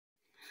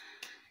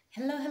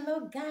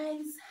Hello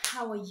guys,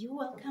 how are you?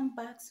 Welcome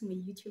back to my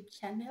YouTube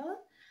channel.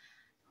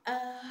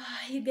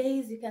 You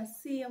guys, you can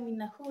see I'm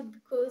in a hood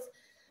because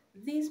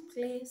this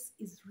place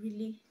is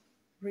really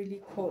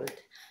cold.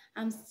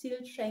 I'm still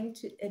trying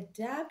to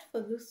adapt. For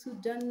those who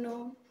don't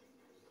know,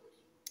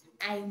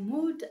 I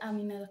moved. I'm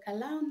in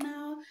Alcalao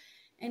now,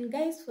 and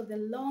guys, for the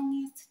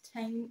longest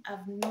time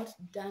I've not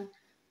done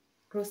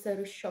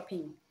grocery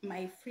shopping.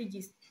 My fridge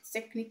is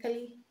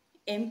technically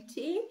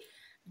empty.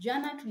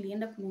 Jana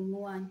tulienda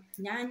kununua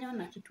nyanya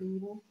na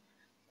kitunguu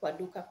kwa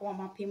duka kwa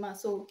mapema.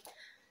 So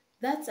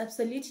that's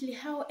absolutely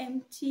how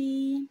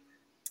empty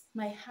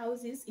my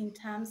house is in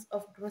terms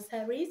of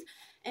groceries.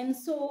 And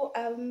so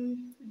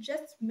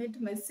just made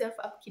myself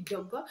up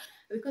kidogo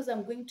because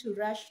I'm going to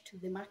rush to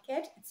the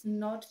market. It's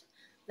not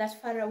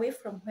that far away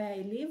from where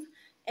I live,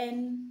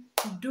 and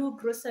do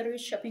grocery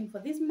shopping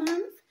for this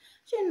month.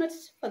 Actually, not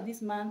for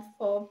this month,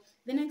 for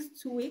the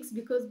next 2 weeks,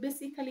 because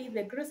basically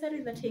the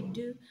grocery that I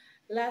do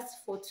lasts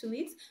for 2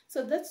 weeks.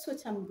 So that's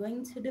what I'm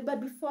going to do. But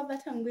before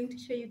that, I'm going to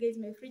show you guys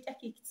my fridge.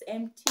 Okay, it's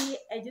empty.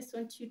 I just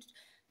want you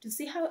to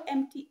see how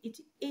empty it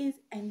is.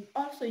 And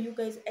also, you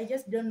guys, I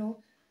just don't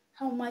know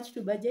how much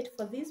to budget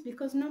for this,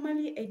 because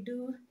normally I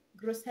do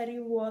grocery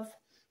worth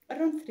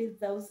around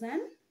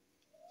 3,000.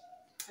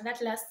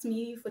 That lasts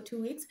me for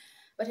 2 weeks,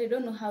 but I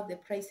don't know how the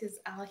prices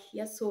are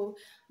here, so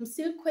I'm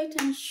still quite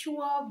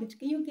unsure. But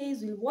you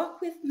guys will work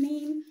with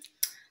me.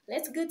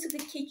 Let's go to the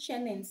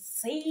kitchen and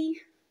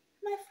see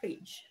my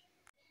fridge.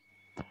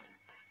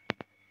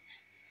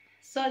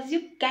 So as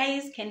you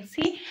guys can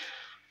see,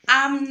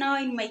 I'm now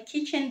in my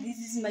kitchen. This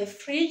is my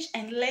fridge,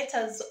 and let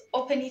us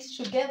open it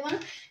together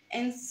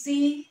and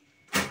see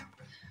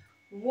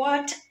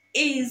what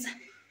is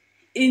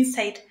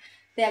inside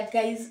there,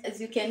 guys.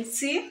 As you can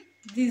see,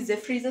 this is the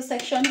freezer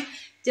section.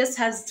 Just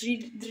has three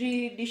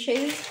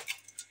dishes.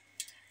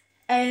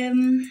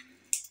 This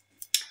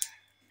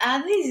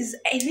is,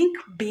 I think,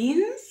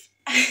 beans.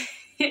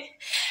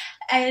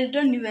 I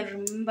don't even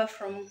remember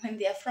from when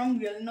they are from.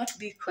 We are not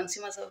big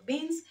consumers of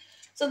beans,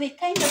 so they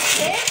kind of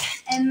stay.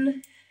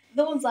 And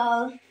those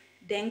are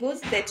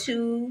dangos, the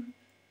two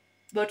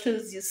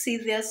bottles you see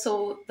there.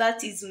 So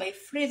that is my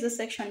freezer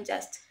section,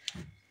 just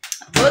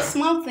those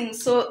small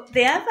things. So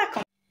the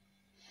other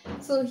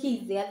so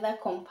here's the other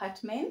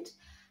compartment.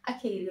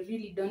 Okay, I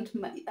really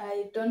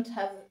I don't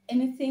have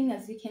anything,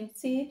 as you can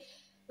see.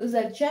 Those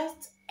are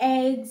just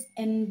eggs,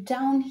 and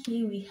down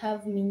here we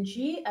have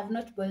minji. I've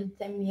not boiled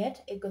them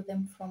yet. I got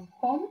them from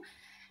home.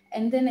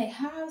 And then I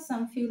have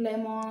some few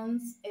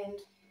lemons and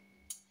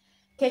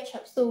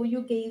ketchup. So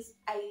you guys,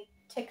 I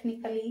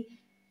technically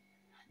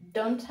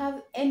don't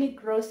have any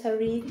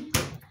grocery,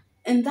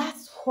 and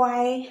that's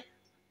why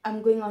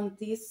I'm going on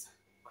this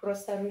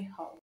grocery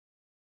haul.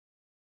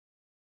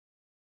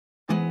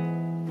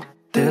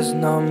 There's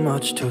not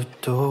much to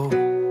do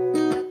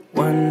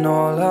when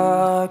all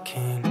I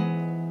can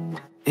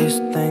is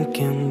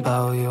thinking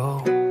about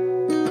you.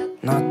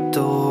 Not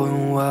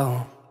doing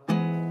well,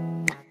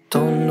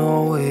 don't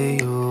know where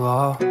you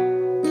are,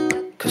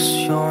 'cause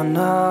you're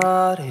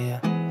not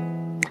here.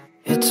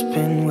 It's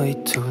been way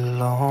too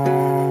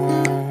long.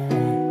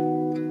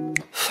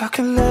 If I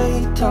could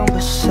lay down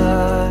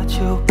beside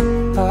you,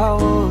 I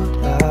would,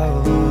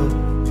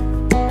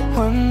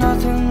 when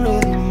nothing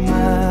really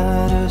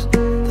matters.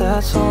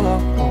 That's all I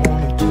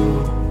wanna do.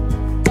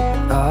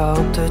 I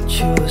hope that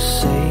you are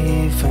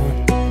safe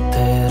and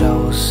that I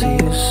will see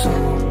you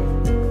soon.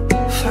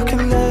 If I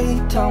could lay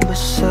down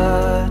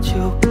beside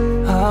you,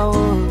 I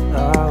would, I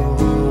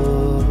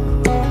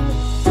would,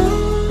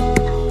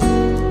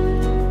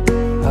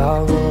 I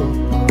would,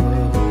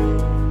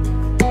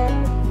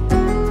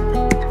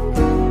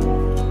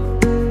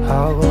 I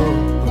would.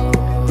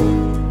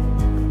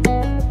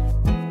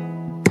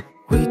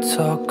 We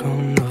talk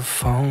on the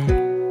phone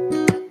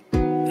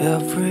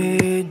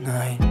every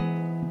night.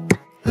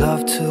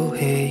 Love to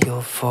hear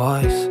your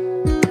voice.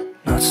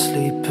 Not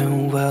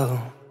sleeping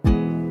well,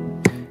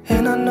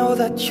 and I know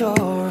that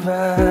you're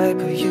right,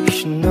 but you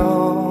should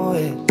know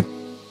it.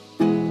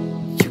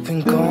 You've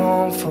been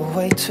gone for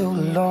way too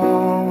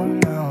long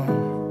now.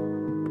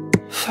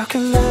 If I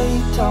could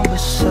lay down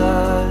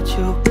beside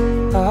you,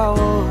 I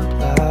would,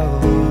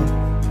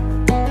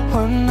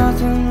 when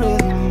nothing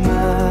really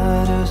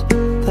matters.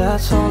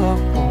 That's all I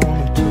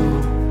wanna do.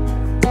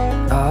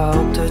 I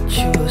hope that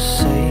you are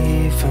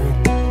safe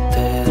and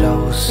that I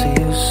will see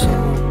you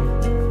soon.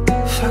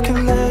 If I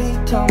could lay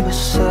down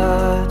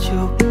beside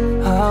you,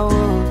 I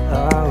would,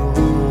 I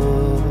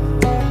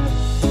would.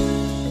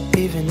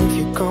 Even if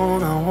you're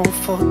gone, I won't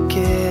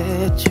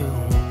forget you.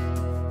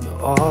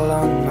 You're all I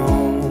know,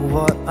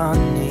 what I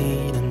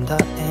need, and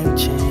that ain't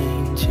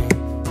changing.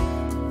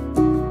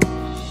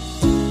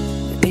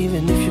 And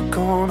even if you're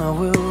gone, I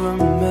will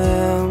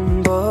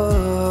remember.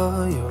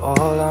 You're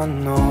all I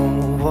know,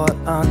 what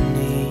I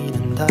need,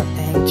 and that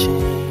ain't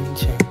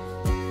changing.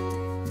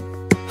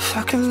 If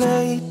I could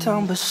lay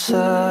down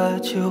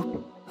beside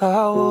you,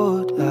 I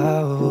would,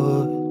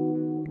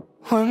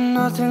 when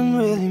nothing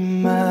really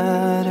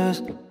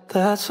matters.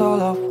 That's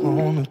all I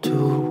wanna do.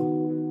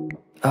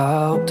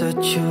 I hope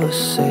that you are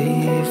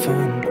safe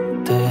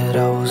and that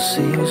I will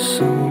see you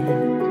soon.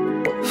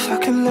 If I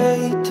could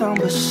lay down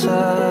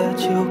beside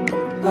you,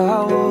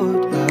 I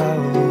would.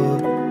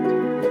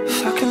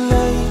 If I could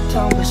lay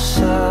down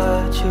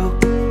beside you,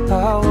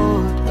 I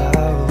would.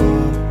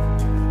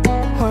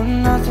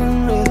 When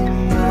nothing really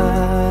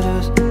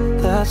matters,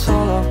 that's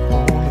all I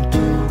wanna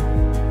do.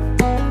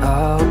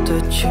 I hope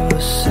that you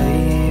are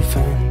safe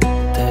and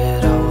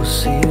that I will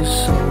see you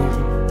soon.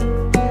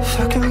 If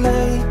I could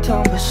lay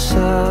down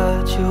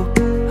beside you,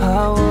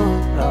 I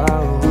would, I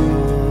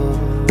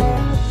would,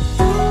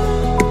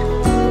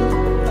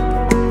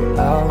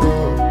 I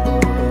would,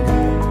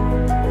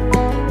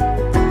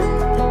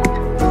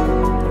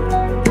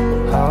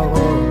 I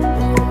would.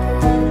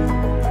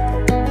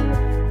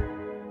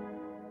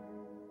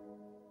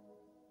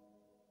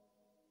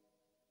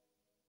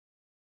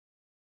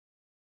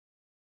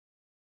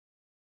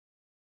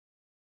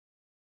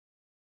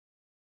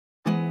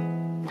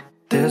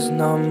 There's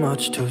not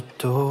much to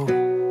do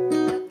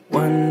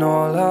when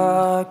all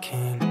I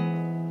can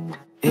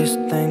is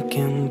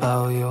thinking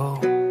about you.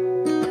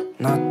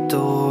 Not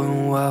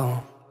doing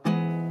well,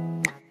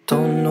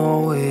 don't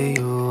know where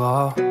you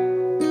are,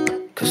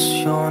 'cause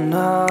you're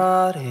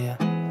not here.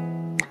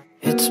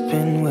 It's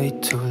been way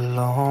too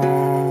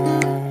long.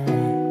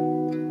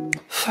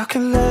 If I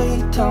could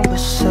lay down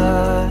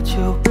beside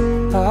you,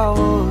 I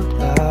would,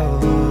 I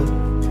would.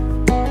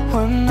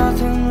 When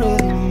nothing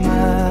really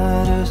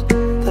matters,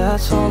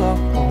 that's all I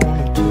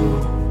wanna do.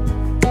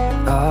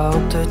 I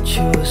hope that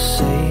you are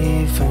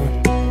safe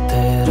and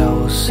that I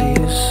will see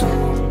you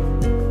soon.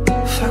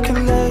 If I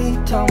could lay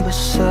down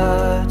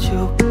beside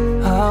you,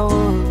 I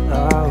would, I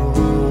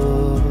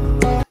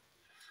would.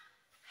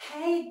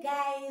 Hey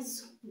guys,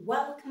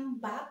 welcome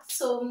back.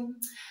 So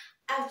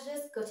I've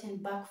just gotten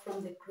back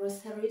from the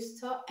grocery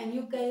store, and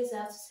you guys, I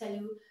have to tell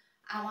you,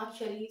 I'm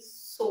actually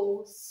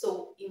so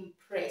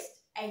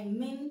impressed. I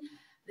mean,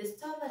 the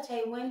store that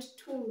I went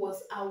to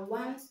was a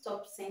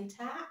one-stop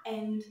center,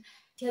 and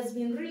it has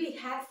been really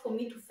hard for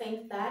me to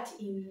find that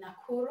in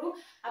Nakuru,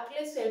 a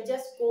place where I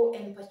just go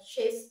and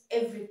purchase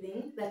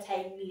everything that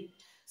I need.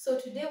 So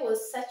today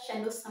was such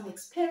an awesome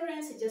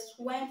experience. I just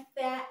went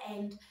there,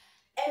 and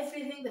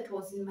everything that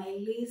was in my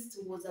list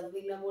was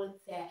available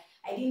there.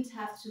 I didn't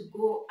have to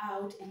go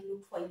out and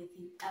look for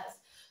anything else.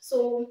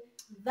 So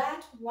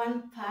that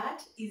one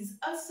part is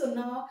also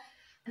now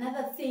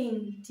another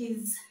thing. It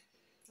is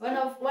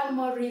one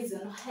more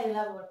reason I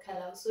love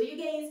Wakala. So you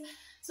guys,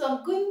 so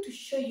I'm going to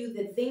show you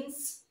the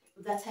things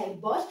that I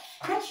bought.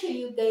 Actually,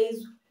 you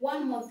guys,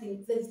 one more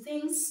thing. The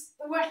things,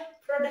 well,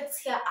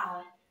 products here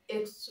are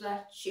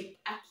extra cheap.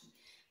 Aki.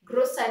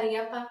 Grocery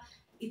hapa,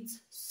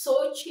 it's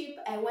so cheap.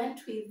 I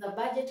went with a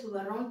budget of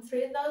around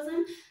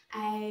 3,000.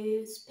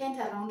 I spent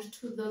around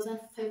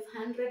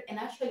 2,500 and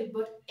actually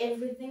bought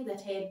everything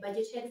that I had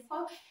budgeted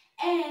for,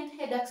 and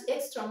had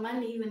extra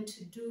money even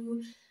to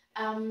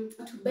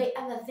buy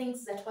other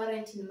things that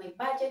weren't in my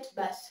budget,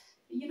 but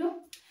you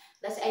know,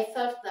 that I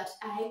felt that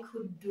I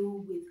could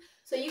do with.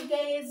 So you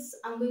guys,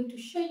 I'm going to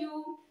show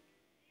you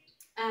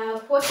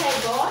what I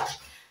bought.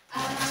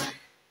 Uh,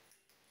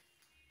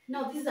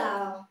 no, these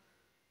are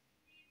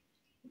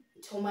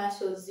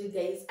tomatoes, you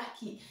guys,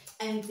 aki,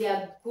 and they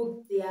are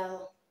good. They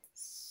are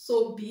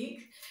so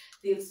big.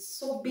 They're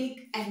so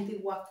big, and they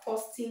were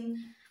costing.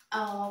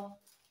 1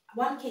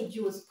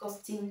 kg was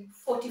costing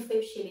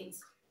 45 shillings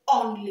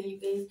only, you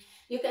guys.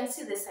 You can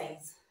see the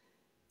size.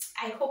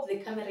 I hope the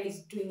camera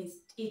is doing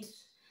it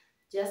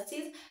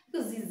justice,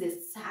 because this is the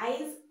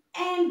size,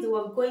 and they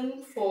were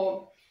going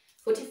for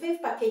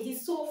 45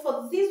 packages. So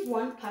for this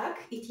one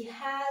pack, it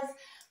has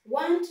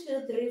 1,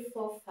 2, 3,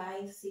 4,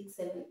 5, 6,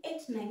 7,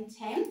 8, 9,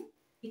 10.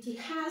 It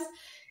has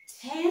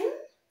 10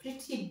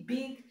 pretty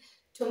big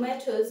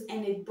tomatoes,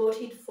 and I bought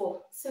it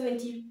for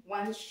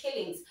 71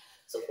 shillings.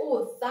 So,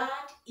 oh,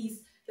 that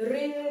is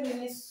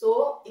really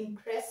so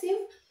impressive.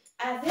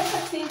 The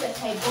other thing that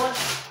I bought,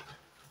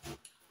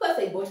 of course,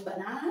 I bought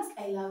bananas.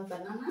 I love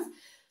bananas.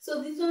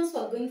 So these ones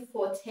were going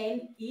for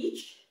 10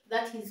 each.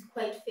 That is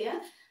quite fair.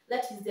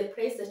 That is the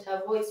price that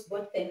I've always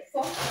bought them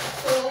for.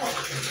 So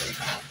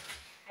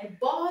I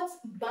bought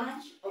a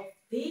bunch of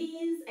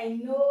these. I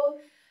know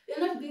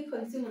you're not big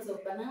consumers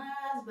of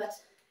bananas, but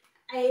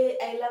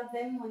I love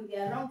them when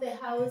they're around the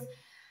house.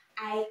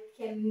 I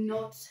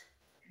cannot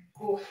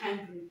go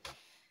hungry.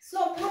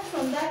 So apart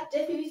from that,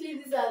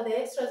 definitely these are the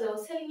extras I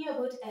was telling you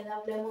about. I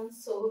love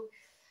lemons, so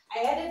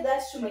I added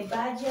that to my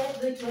budget,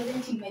 though it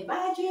wasn't in my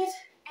budget.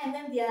 And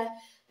then there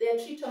are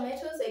 3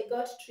 tomatoes. I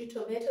got 3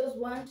 tomatoes,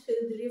 1, 2,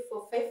 3,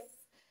 4, 5,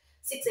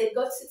 6. I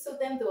got 6 of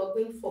them. They were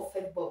going for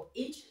 5 bob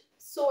each.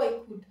 So I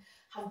could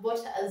have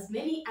bought as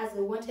many as I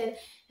wanted.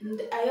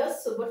 And I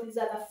also bought this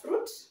other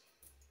fruit.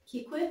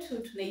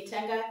 Kikwetu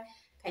tunaitanga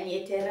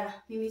kanyetera.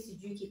 Mimi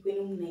sijui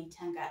kikwenu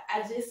mnaitanga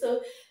aje.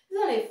 So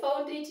then I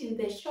found it in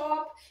the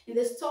shop, in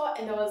the store,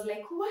 and I was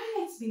like, why?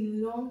 It's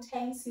been a long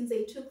time since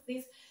I took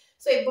this.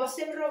 So I bought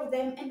several of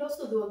them, and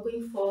also they were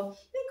going for, I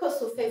think,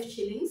 also 5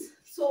 shillings.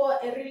 So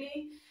I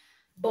really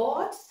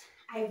bought.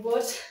 I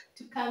bought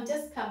to come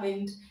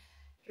and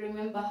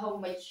remember how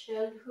my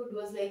childhood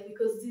was like,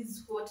 because this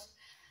is what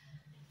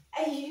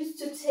I used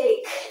to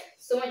take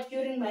so much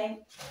during my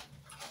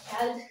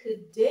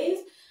childhood days.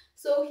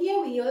 So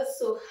here we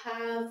also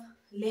have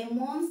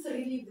lemons.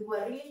 Really, they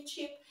were really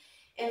cheap.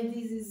 And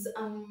this is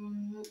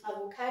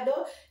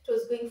avocado. It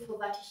was going for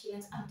 30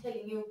 shillings. I'm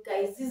telling you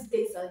guys, these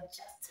days are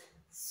just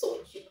so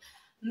cheap.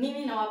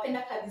 Mimi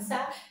nawapenda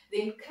kabisa.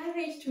 They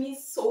encouraged me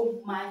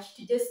so much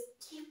to just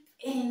keep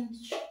in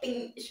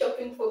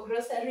shopping for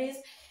groceries.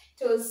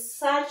 It was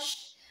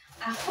such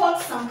a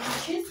wholesome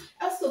purchase.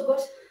 I also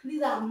got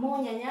these are more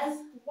nyanyas.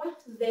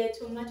 What the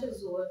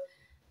tomatoes were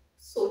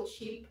so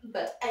cheap,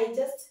 but I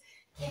just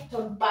kept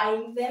on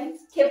buying them,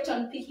 kept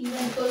on picking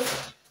them,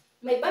 because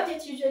my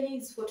budget usually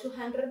is for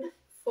 200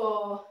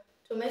 for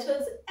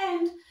tomatoes,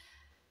 and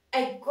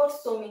I got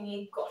so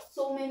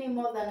many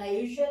more than I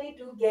usually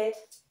do get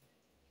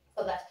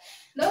for that.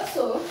 And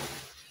also,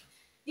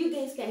 you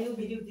guys, can you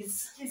believe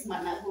this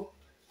manago?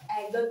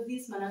 I got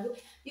this manago.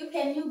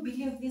 Can you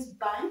believe this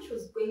bunch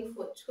was going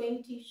for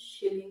 20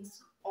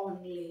 shillings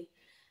only?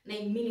 And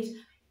I mean it,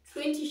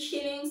 20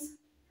 shillings,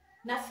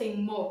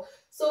 nothing more.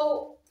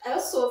 So I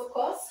also, of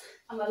course,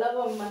 I'm a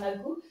lover of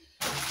managu.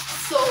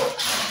 So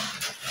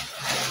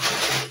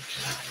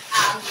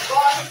I've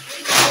got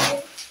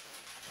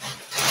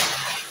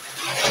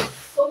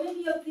so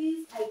many of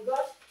these. I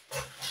got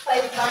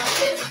 5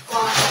 bunches for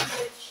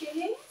 100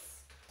 shillings.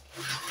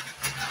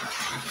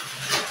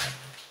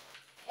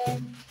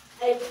 And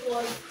it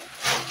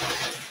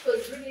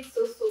was really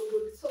so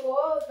good. So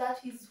all that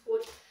is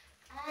what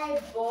I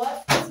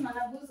bought. These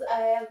managus,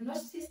 I have not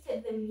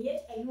tasted them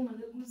yet. I know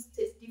managus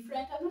taste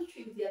different. I'm not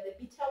sure if they are the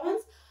bitter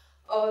ones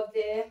or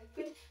the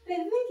good.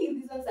 I'm thinking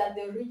these ones are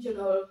the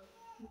original.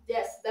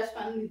 Yes, that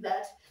one with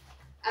that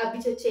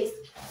bitter taste.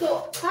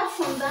 So apart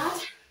from that,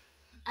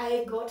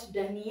 I got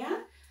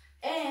dania,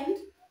 and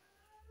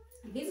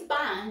this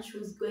bunch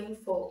was going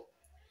for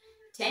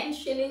 10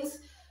 shillings.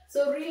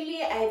 So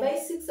really, I buy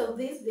 6 of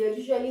these. They're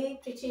usually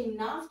pretty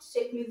enough to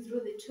take me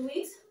through the 2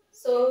 weeks.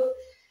 So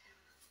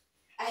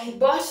I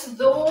bought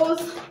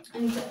those,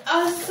 and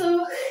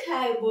also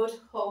I bought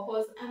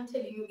hohos. I'm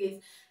telling you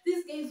guys,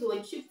 these guys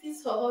were cheap.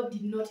 This hoho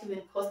did not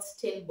even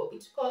cost 10 but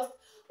it cost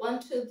 1,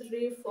 2,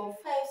 3, 4,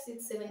 5,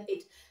 6, 7,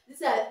 8.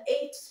 These are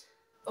 8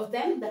 of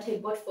them that I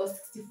bought for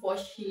 64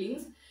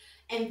 shillings,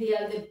 and they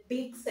are the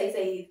big size.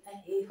 I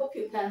hope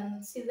you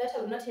can see that.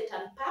 I've not yet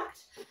unpacked,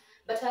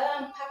 but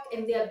I'll unpack,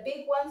 and they are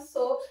big ones.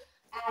 So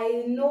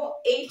I know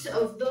 8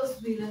 of those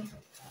will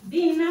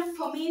be enough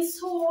for me.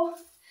 So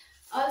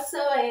also,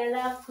 I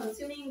love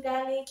consuming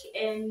garlic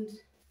and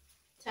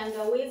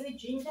tangawizi,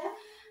 ginger.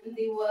 And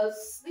they were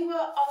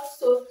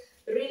also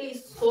really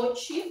so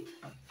cheap.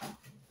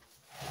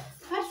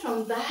 Apart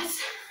from that,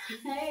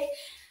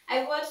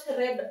 I bought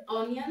red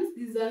onions.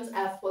 These ones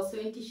are for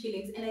 70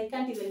 shillings, and I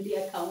can't even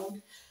dare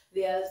count.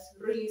 There's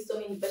really so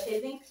many, but I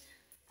think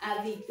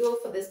they go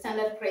for the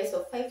standard price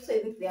of 5, so I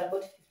think they are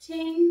about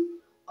 15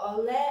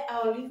 or less,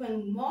 or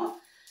even more.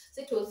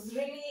 So it was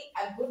really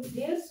a good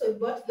deal. So I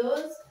bought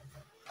those.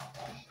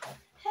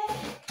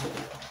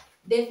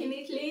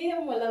 Definitely,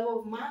 I'm a lover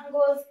of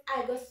mangoes.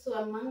 I got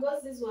some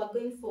mangoes. These were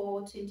going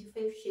for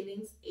 25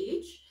 shillings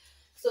each.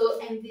 So,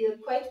 and they're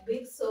quite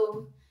big.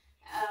 So,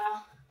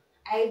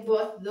 I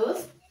bought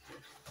those.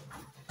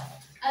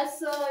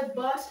 Also, I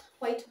bought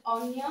white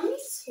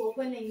onions for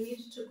when I need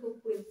to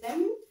cook with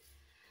them.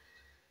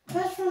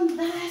 Apart from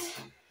that,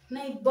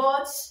 I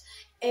bought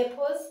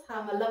apples.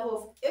 I'm a lover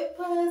of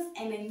apples,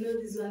 and I know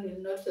this one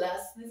will not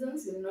last. These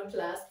ones will not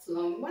last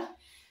long.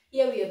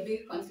 Here we are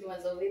big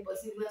consumers of apples.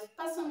 If the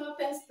person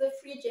opens the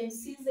fridge and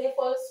sees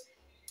apples,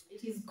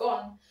 it is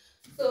gone.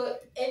 So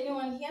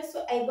anyone here?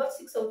 So I bought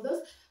 6 of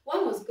those.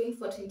 One was going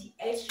for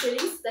 28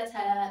 shillings.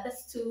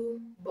 That's 2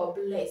 bob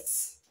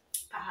less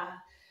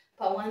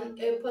per one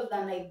apple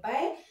than I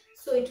buy.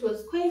 So it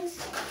was quite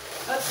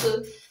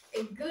also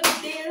a good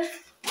deal.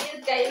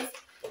 These guys,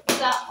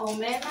 these are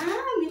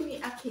omena.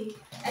 Maybe okay,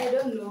 I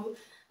don't know.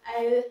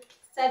 I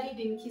studied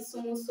in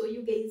Kisumu, so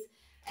you guys,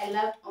 I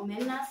loved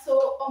omena.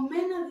 So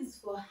omena is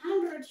for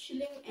 100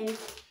 shilling, and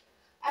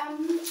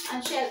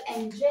I shall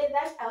enjoy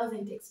that. I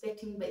wasn't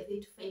expecting by the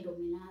to find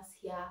omenas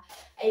here.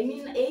 I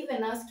mean, I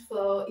even asked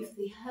for if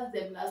they have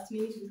them last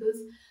minute,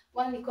 because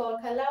one we call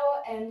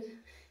Kalao, and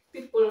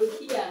people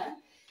here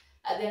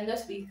they're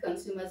not big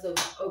consumers of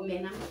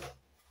omena.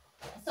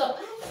 So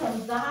apart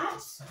from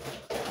that,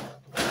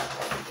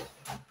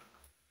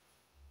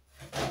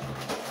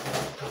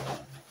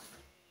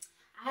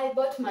 I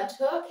bought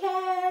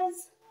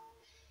matokes.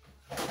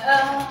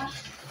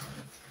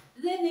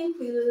 The link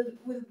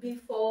will be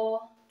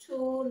for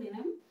 2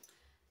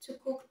 to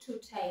cook 2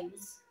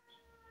 times.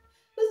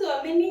 Those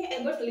were many.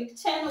 I got like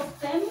 10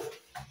 of them,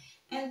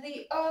 and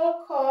they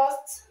all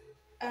cost.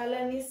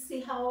 Let me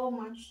see how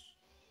much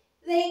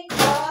they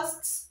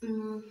cost.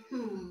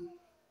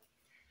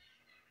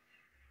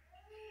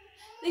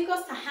 They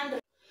cost 100.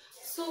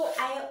 So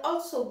I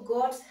also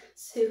got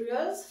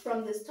cereals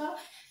from the store,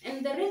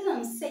 and the reason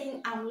I'm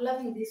saying I'm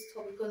loving this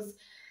store because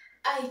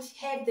I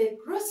had the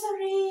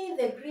grocery,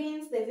 the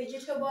greens, the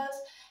vegetables,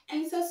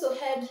 and it also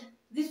had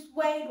this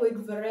wide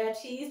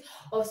varieties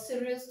of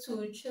cereals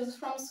to choose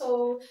from.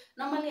 So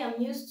normally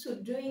I'm used to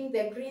doing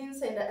the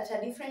greens and at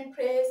a different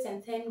place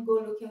and then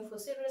go looking for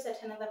cereals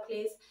at another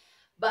place.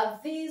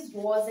 But this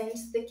wasn't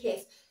the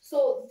case.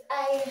 So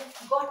I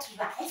got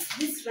rice.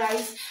 This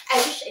rice, I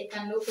wish I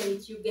can open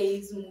it, you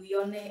guys.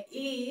 Muione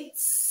it.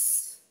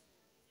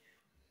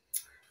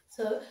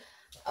 So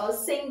I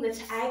was saying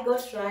that I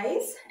got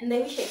rice and I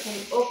wish I can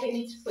open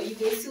it for you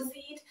guys to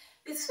see it.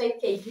 This 5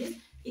 kgs,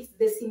 it's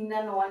the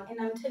Sindano one, and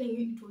I'm telling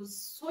you, it was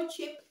so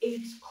cheap.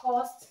 It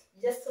cost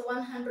just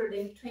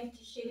 120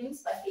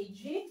 shillings per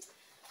kg.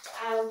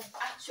 I'm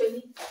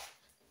actually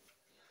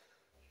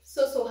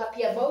so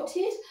happy about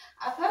it.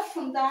 Apart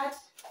from that,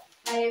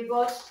 I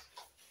got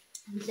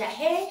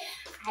jahe.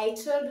 I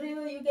told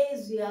you, you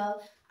guys, we are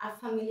a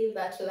family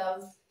that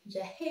loves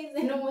jahes.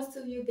 I know most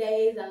of you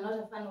guys are not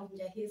a fan of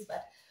jahes,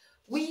 but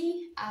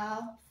we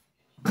are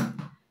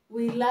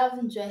we love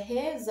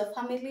njahe as a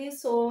family,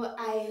 so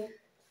I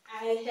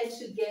had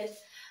to get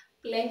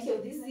plenty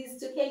of this. These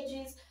 2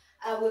 kgs.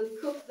 I will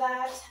cook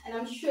that, and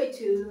I'm sure it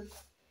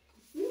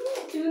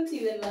won't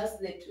even last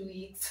the 2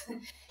 weeks.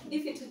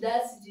 If it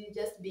does, it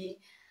will just be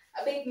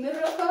a big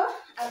miracle.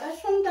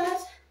 Apart from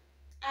that,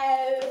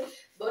 I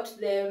bought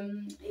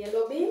the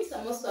yellow beans.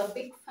 I'm also a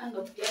big fan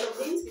of yellow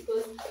beans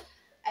because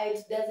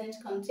it doesn't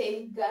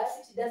contain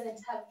gas. It doesn't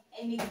have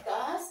any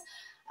gas.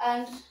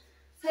 And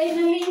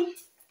finally,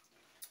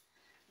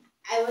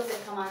 I was a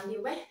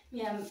Kamandi. Well,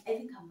 yeah, I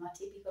think I'm not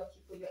typical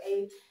Kikuyu.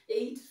 I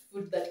eat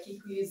food that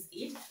Kikuyus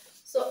eat.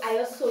 So I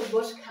also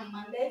bought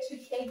Kamande 2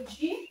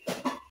 kg.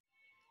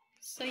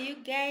 So you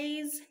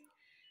guys,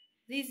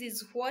 this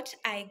is what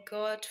I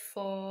got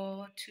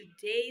for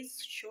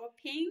today's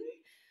shopping,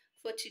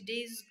 for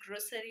today's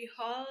grocery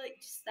haul.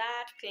 It's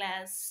that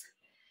plus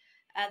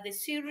the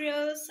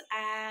cereals.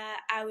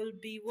 I will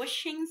be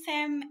washing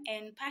them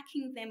and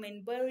packing them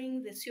and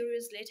boiling the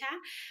cereals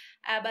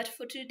later. But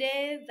for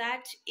today,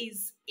 that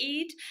is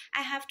it.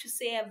 I have to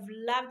say I've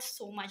loved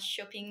so much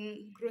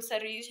shopping,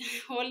 grocery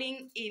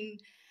hauling in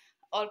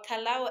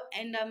Olkalau,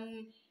 and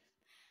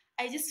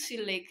I just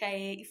feel like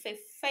if I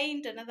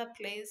find another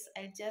place,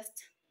 I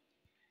just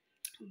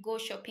go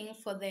shopping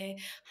for the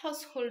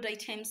household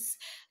items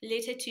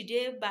later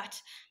today. But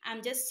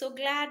I'm just so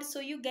glad. So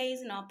you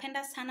guys,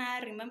 nawapenda sana.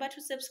 Remember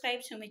to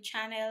subscribe to my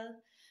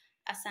channel.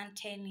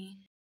 Asanteni.